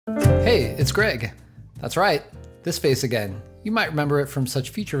Hey, it's Greg. That's right, this face again. You might remember it from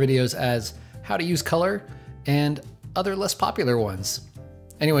such feature videos as how to use color and other less popular ones.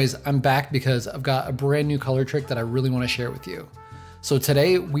 Anyways, I'm back because I've got a brand new color trick that I really want to share with you. So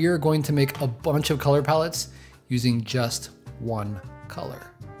today we are going to make a bunch of color palettes using just one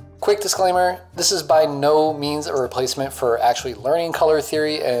color. Quick disclaimer, this is by no means a replacement for actually learning color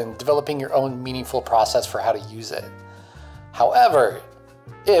theory and developing your own meaningful process for how to use it. However,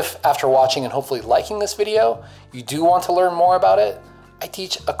 if after watching and hopefully liking this video, you do want to learn more about it, I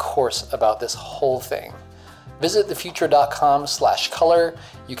teach a course about this whole thing. Visit thefutur.com/color.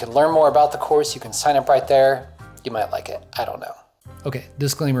 You can learn more about the course. You can sign up right there. You might like it. I don't know. Okay,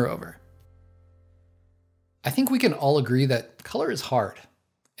 disclaimer over. I think we can all agree that color is hard,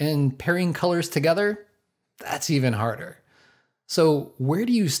 and pairing colors together, that's even harder. So where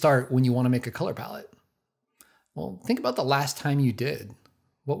do you start when you want to make a color palette? Well, think about the last time you did.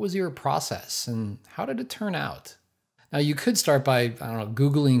 What was your process and how did it turn out? Now you could start by, I don't know,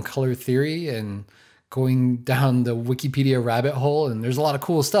 Googling color theory and going down the Wikipedia rabbit hole, and there's a lot of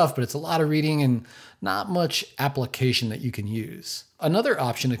cool stuff, but it's a lot of reading and not much application that you can use. Another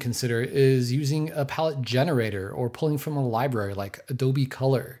option to consider is using a palette generator or pulling from a library like Adobe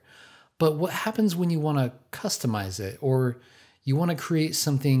Color. But what happens when you want to customize it or you want to create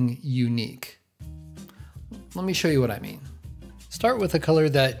something unique? Let me show you what I mean. Start with a color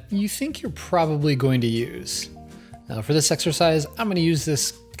that you think you're probably going to use. Now for this exercise, I'm going to use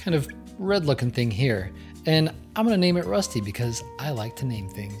this kind of red looking thing here, and I'm going to name it Rusty because I like to name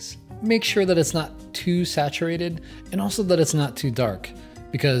things. Make sure that it's not too saturated and also that it's not too dark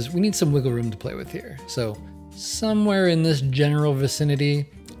because we need some wiggle room to play with here. So somewhere in this general vicinity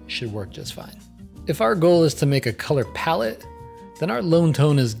should work just fine. If our goal is to make a color palette, then our lone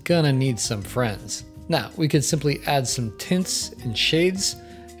tone is gonna need some friends. Now we could simply add some tints and shades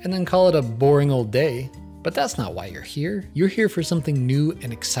and then call it a boring old day, but that's not why you're here. You're here for something new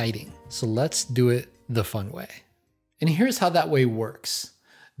and exciting. So let's do it the fun way. And here's how that way works.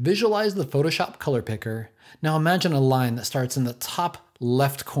 Visualize the Photoshop color picker. Now imagine a line that starts in the top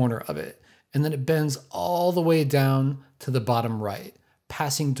left corner of it, and then it bends all the way down to the bottom right,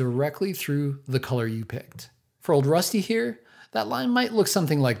 passing directly through the color you picked. For old Rusty here, that line might look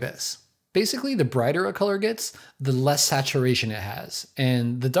something like this. Basically, the brighter a color gets, the less saturation it has,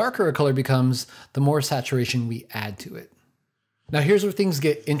 and the darker a color becomes, the more saturation we add to it. Now here's where things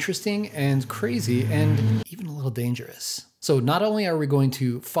get interesting and crazy and even a little dangerous. So not only are we going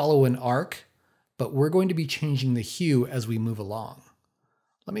to follow an arc, but we're going to be changing the hue as we move along.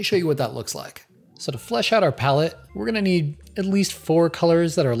 Let me show you what that looks like. So to flesh out our palette, we're gonna need at least 4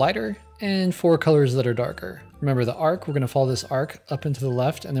 colors that are lighter and 4 colors that are darker. Remember the arc, we're gonna follow this arc up and to the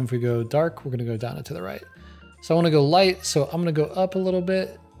left, and then if we go dark, we're gonna go down and to the right. So I wanna go light, so I'm gonna go up a little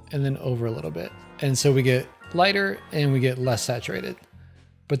bit and then over a little bit. And so we get lighter and we get less saturated.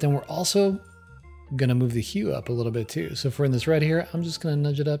 But then we're also gonna move the hue up a little bit too. So if we're in this red here, I'm just gonna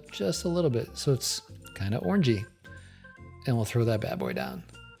nudge it up just a little bit so it's kind of orangey. And we'll throw that bad boy down.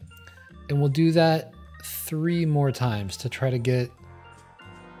 And we'll do that 3 more times to try to get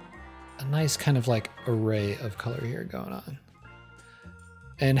a nice kind of like array of color here going on.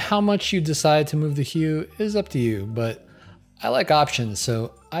 And how much you decide to move the hue is up to you, but I like options,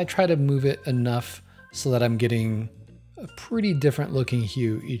 so I try to move it enough so that I'm getting a pretty different looking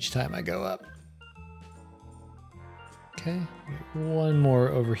hue each time I go up. Okay, one more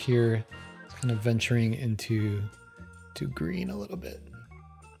over here, kind of venturing into green a little bit.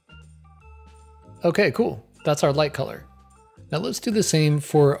 Okay, cool. That's our light color. Now let's do the same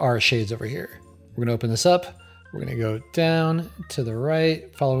for our shades over here. We're gonna open this up. We're gonna go down to the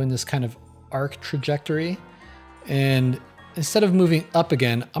right, following this kind of arc trajectory. And instead of moving up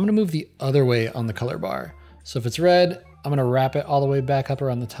again, I'm gonna move the other way on the color bar. So if it's red, I'm gonna wrap it all the way back up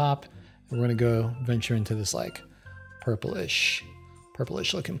around the top. And we're gonna go venture into this like purplish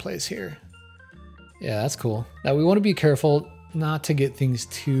looking place here. Yeah, that's cool. Now we wanna be careful not to get things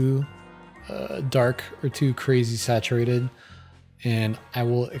too dark or too crazy saturated, and I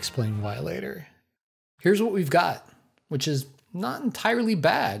will explain why later. Here's what we've got, which is not entirely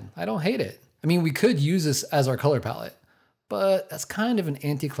bad. I don't hate it. I mean, we could use this as our color palette, but that's kind of an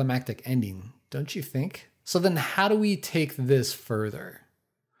anticlimactic ending, don't you think? So then how do we take this further?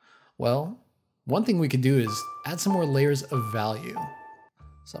 Well, one thing we could do is add some more layers of value.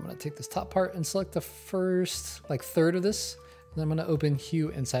 So I'm gonna take this top part and select the first like third of this, and then I'm gonna open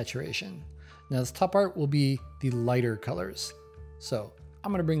hue and saturation. Now this top part will be the lighter colors. So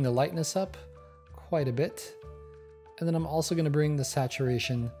I'm gonna bring the lightness up quite a bit. And then I'm also gonna bring the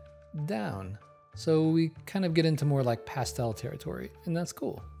saturation down So we kind of get into more like pastel territory, and that's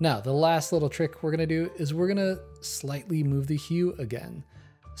cool. Now, the last little trick we're gonna do is we're gonna slightly move the hue again.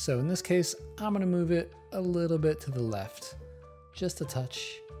 So in this case, I'm gonna move it a little bit to the left, just a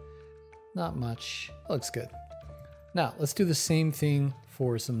touch, not much, looks good. Now, let's do the same thing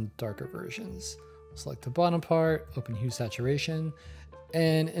for some darker versions. Select the bottom part, open hue saturation,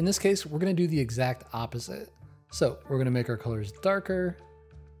 and in this case, we're gonna do the exact opposite. So we're gonna make our colors darker,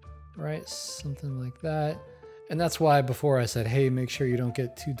 right? Something like that. And that's why before I said, hey, make sure you don't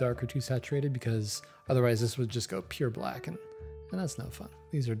get too dark or too saturated, because otherwise this would just go pure black, and that's no fun.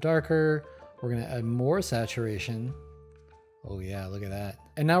 These are darker. We're gonna add more saturation. Oh yeah, look at that.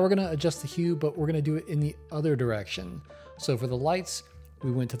 And now we're gonna adjust the hue, but we're gonna do it in the other direction. So for the lights,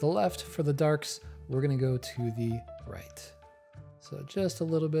 we went to the left. For the darks, we're gonna go to the right. So just a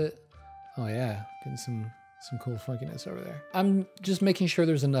little bit. Oh yeah, getting some cool funkiness over there. I'm just making sure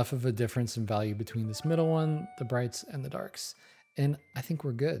there's enough of a difference in value between this middle one, the brights and the darks. And I think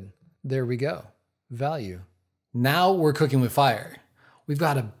we're good. There we go, value. Now we're cooking with fire. We've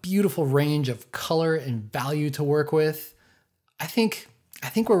got a beautiful range of color and value to work with. I think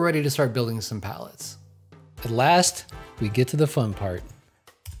we're ready to start building some palettes. At last, we get to the fun part,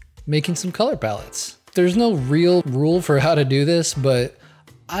 making some color palettes. There's no real rule for how to do this, but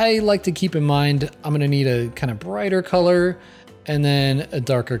I like to keep in mind, I'm gonna need a kind of brighter color and then a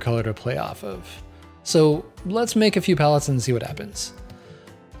darker color to play off of. So let's make a few palettes and see what happens.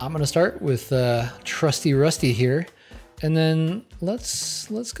 I'm gonna start with Trusty Rusty here, and then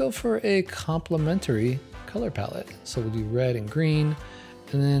let's go for a complementary color palette. So we'll do red and green,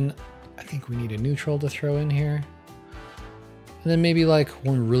 and then I think we need a neutral to throw in here. And then maybe like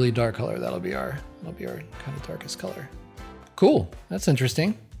one really dark color, that'll be our kind of darkest color. Cool, that's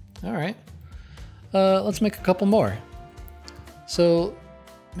interesting. All right, let's make a couple more. So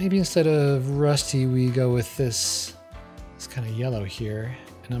maybe instead of rusty, we go with this kind of yellow here.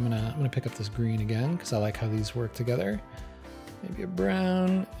 And I'm gonna pick up this green again, because I like how these work together. Maybe a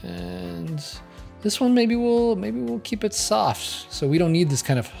brown, and this one maybe we'll keep it soft, so we don't need this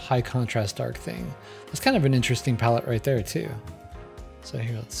kind of high contrast dark thing. It's kind of an interesting palette right there too. So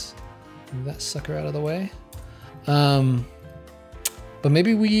here, let's move that sucker out of the way. But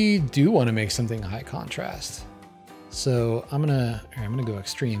maybe we do want to make something high contrast. So I'm gonna go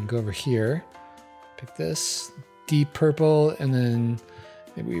extreme, go over here, pick this deep purple, and then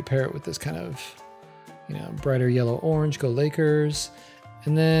maybe we pair it with this kind of, you know, brighter yellow orange, go Lakers.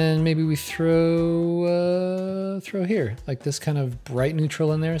 And then maybe we throw here, like this kind of bright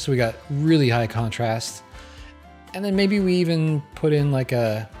neutral in there. So we got really high contrast. And then maybe we even put in like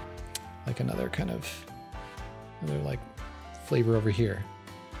another kind of, like flavor over here.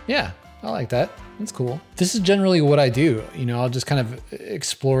 Yeah, I like that. That's cool. This is generally what I do. You know, I'll just kind of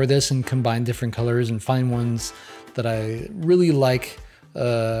explore this and combine different colors and find ones that I really like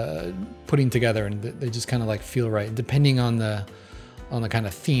putting together, and they just kind of like feel right, depending on the kind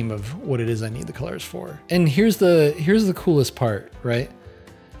of theme of what it is I need the colors for. And here's the coolest part, right?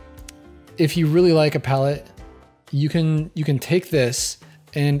 If you really like a palette, you can take this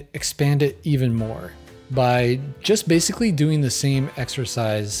and expand it even more by just basically doing the same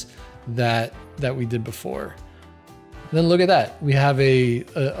exercise that we did before. And then look at that. We have a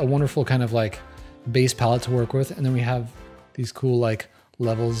wonderful kind of like base palette to work with, and then we have these cool like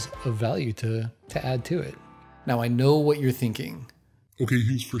levels of value to add to it. Now I know what you're thinking. Okay,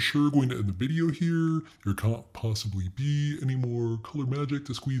 he's for sure going to end the video here. There can't possibly be any more color magic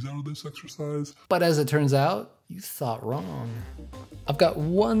to squeeze out of this exercise. But as it turns out, you thought wrong. I've got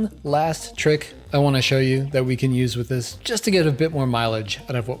one last trick I want to show you that we can use with this, just to get a bit more mileage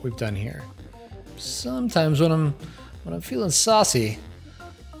out of what we've done here. Sometimes when I'm feeling saucy,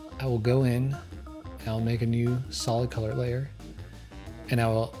 I will go in, I'll make a new solid color layer, and I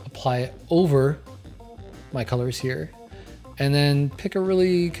will apply it over my colors here, and then pick a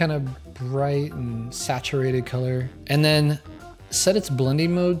really kind of bright and saturated color, and then set its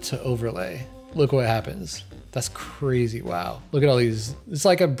blending mode to overlay. Look what happens. That's crazy. Wow. Look at all these. It's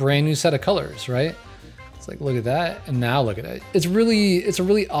like a brand new set of colors, right? It's like, look at that. And now look at it. It's a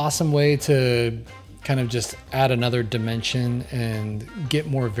really awesome way to kind of just add another dimension and get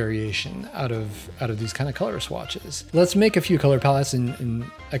more variation out of these kind of color swatches. Let's make a few color palettes, and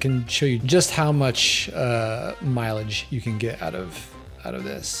I can show you just how much mileage you can get out of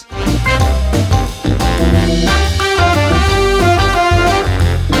this. All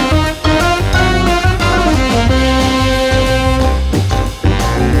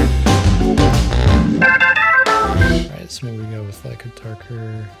right, so maybe we go with like a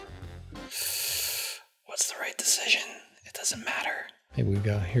darker. What's the right decision? It doesn't matter. Maybe we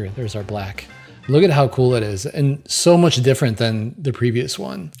go here. There's our black. Look at how cool it is, and so much different than the previous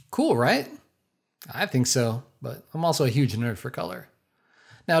one. Cool, right? I think so, but I'm also a huge nerd for color.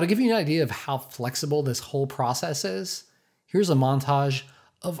 Now, to give you an idea of how flexible this whole process is, here's a montage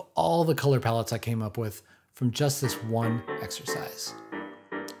of all the color palettes I came up with from just this one exercise.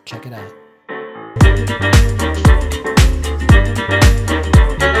 Check it out.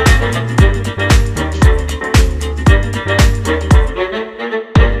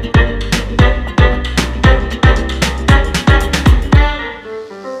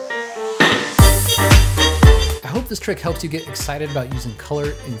 This trick helps you get excited about using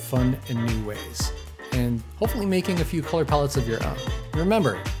color in fun and new ways, and hopefully making a few color palettes of your own.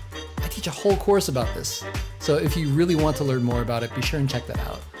 Remember, I teach a whole course about this, so if you really want to learn more about it, be sure and check that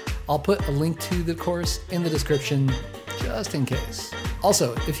out. I'll put a link to the course in the description just in case.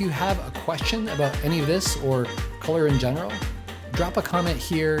 Also, if you have a question about any of this or color in general, drop a comment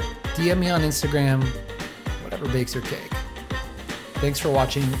here, DM me on Instagram, whatever bakes your cake. Thanks for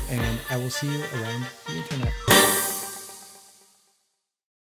watching, and I will see you around the internet.